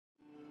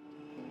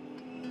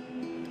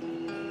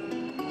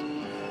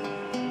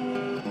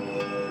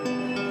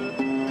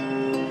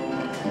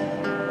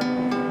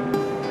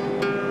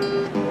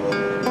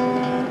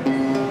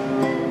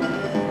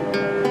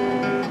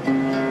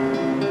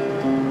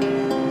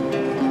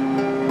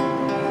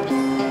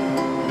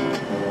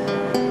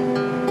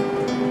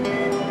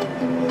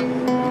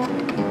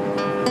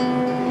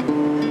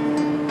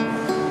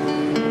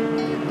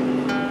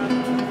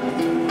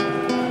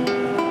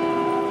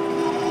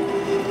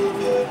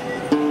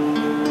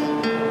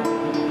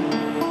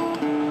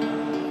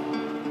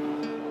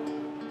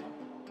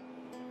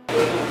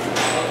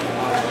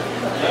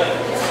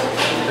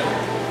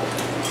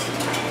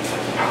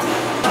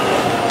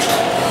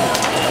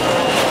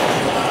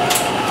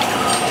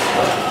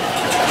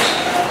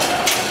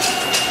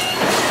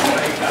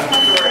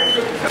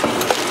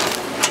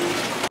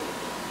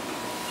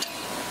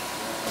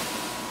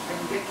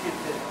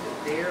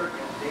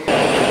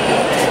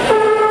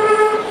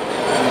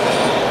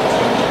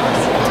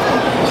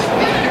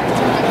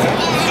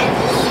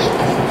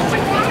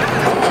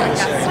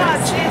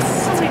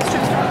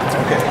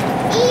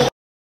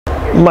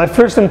My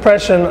first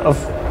impression of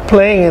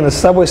playing in the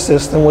subway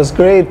system was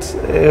great.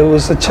 It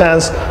was a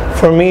chance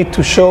for me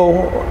to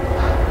show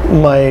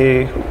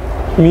my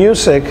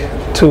music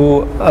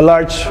to a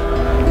large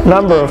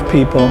number of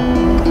people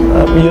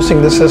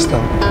using the system.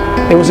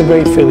 It was a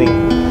great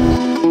feeling.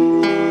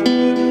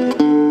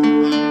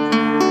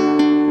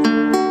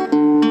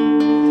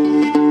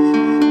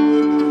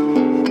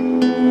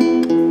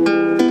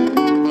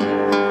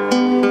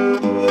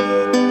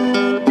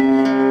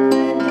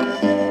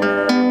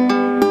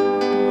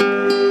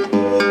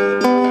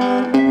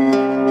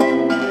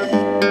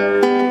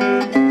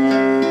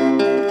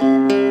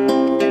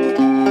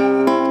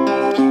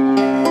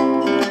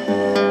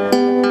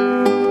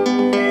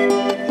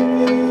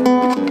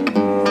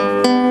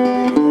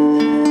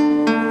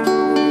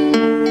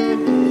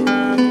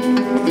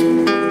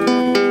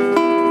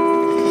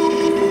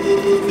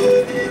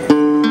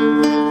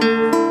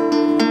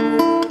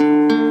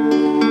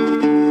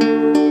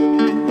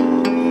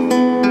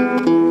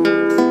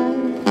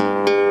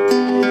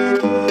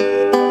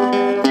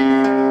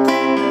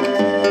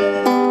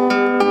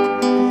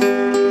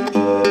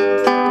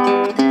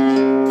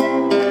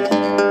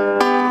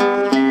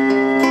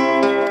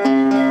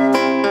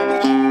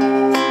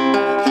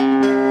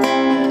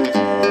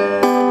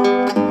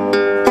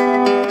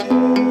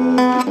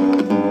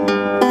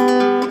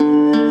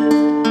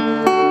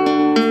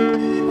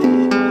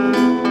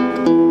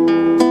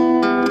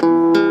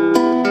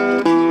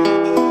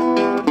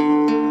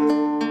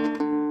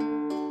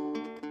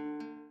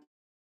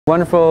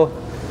 Wonderful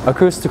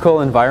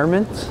acoustical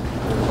environment,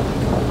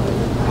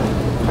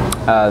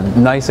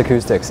 nice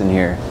acoustics in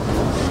here,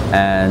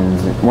 and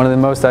one of the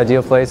most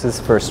ideal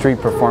places for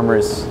street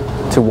performers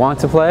to want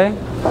to play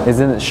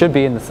should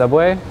be in the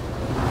subway.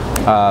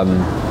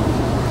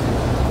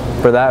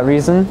 For that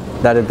reason,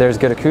 that there's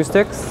good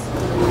acoustics,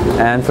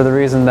 and for the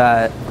reason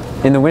that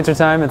in the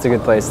wintertime it's a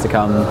good place to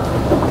come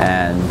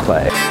and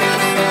play.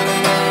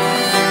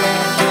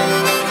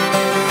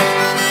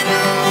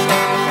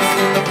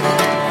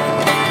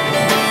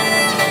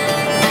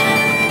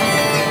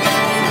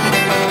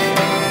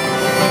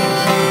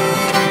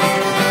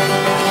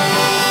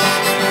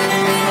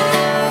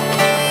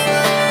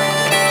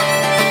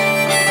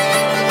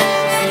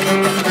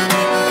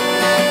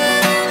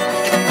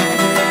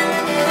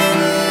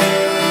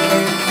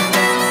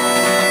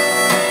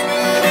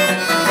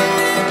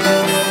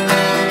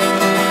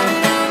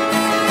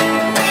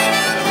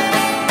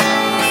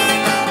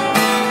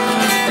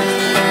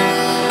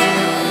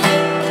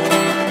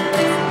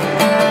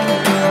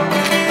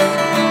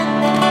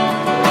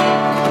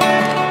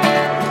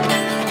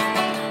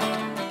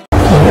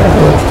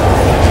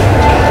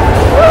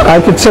 I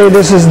could say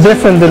this is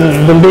different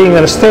than being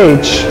on a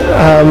stage.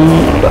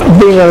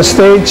 Being on a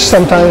stage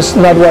sometimes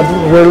not what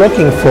we're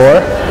looking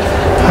for.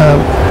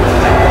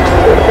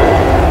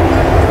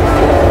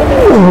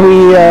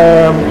 We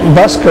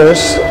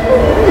buskers,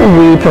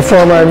 we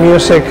perform our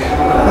music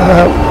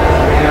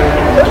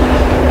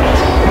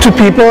to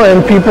people,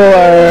 and people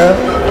are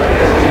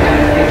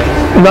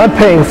not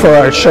paying for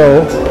our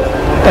show,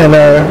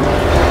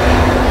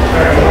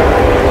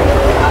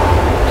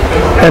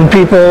 and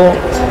people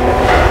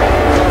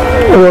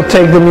will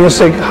take the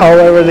music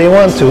however they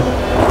want to.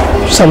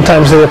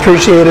 Sometimes they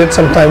appreciate it,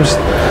 sometimes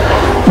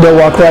they'll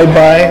walk right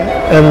by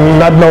and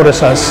not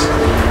notice us.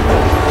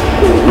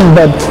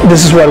 But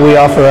this is what we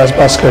offer as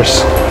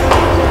buskers.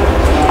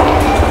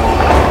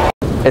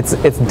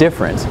 It's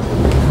different.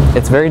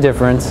 It's very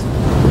different,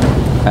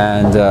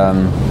 and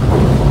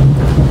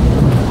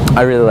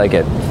I really like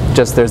it.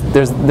 Just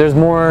there's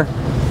more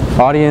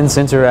audience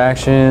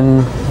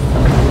interaction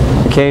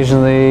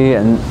occasionally,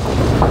 and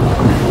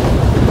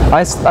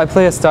I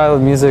play a style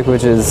of music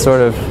which is sort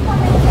of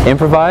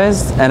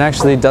improvised and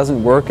actually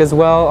doesn't work as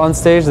well on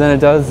stage than it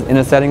does in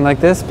a setting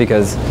like this,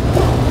 because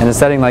in a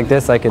setting like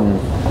this I can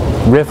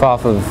riff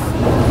off of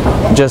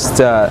just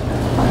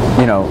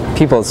you know,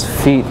 people's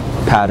feet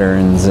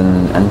patterns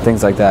and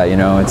things like that. You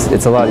know,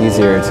 it's a lot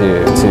easier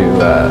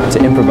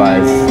to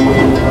improvise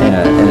in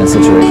a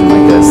situation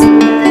like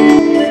this.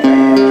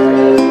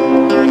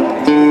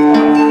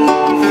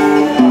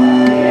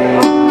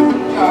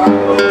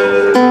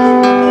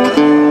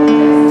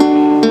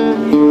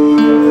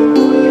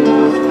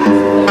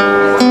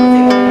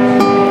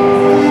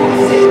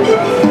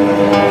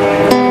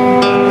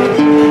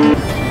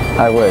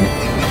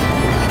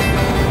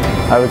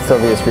 I would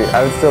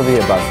still be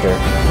a busker.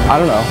 I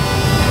don't know.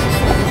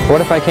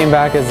 What if I came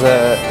back as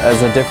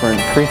a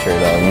different creature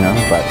though, you know?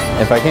 But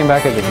if I came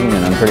back as a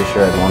human, I'm pretty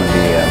sure I'd want to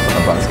be a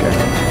busker.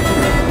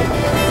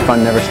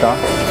 Fun never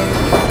stops.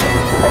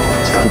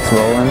 Just keeps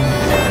rolling.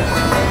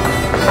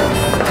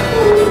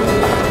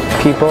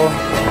 People.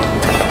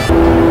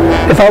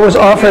 If I was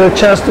offered a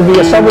chance to be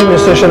a subway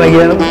musician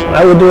again,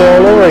 I would do it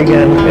all over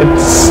again.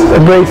 It's a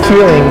great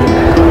feeling,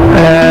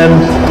 and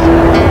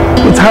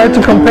it's hard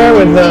to compare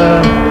with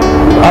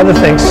other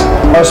things. It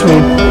allows me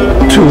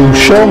to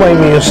show my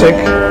music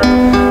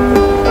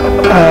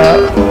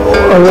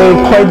a way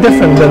quite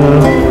different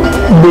than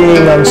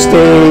being on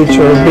stage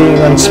or being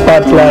on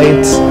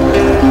spotlights.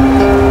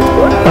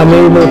 I'm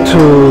able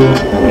to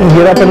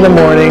get up in the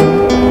morning,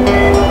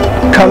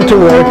 come to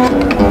work,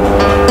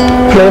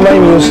 play my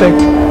music,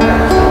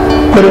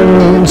 put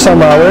in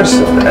some hours,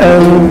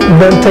 and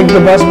then take the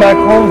bus back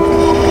home.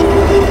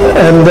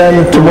 And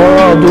then tomorrow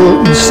I'll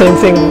do the same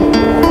thing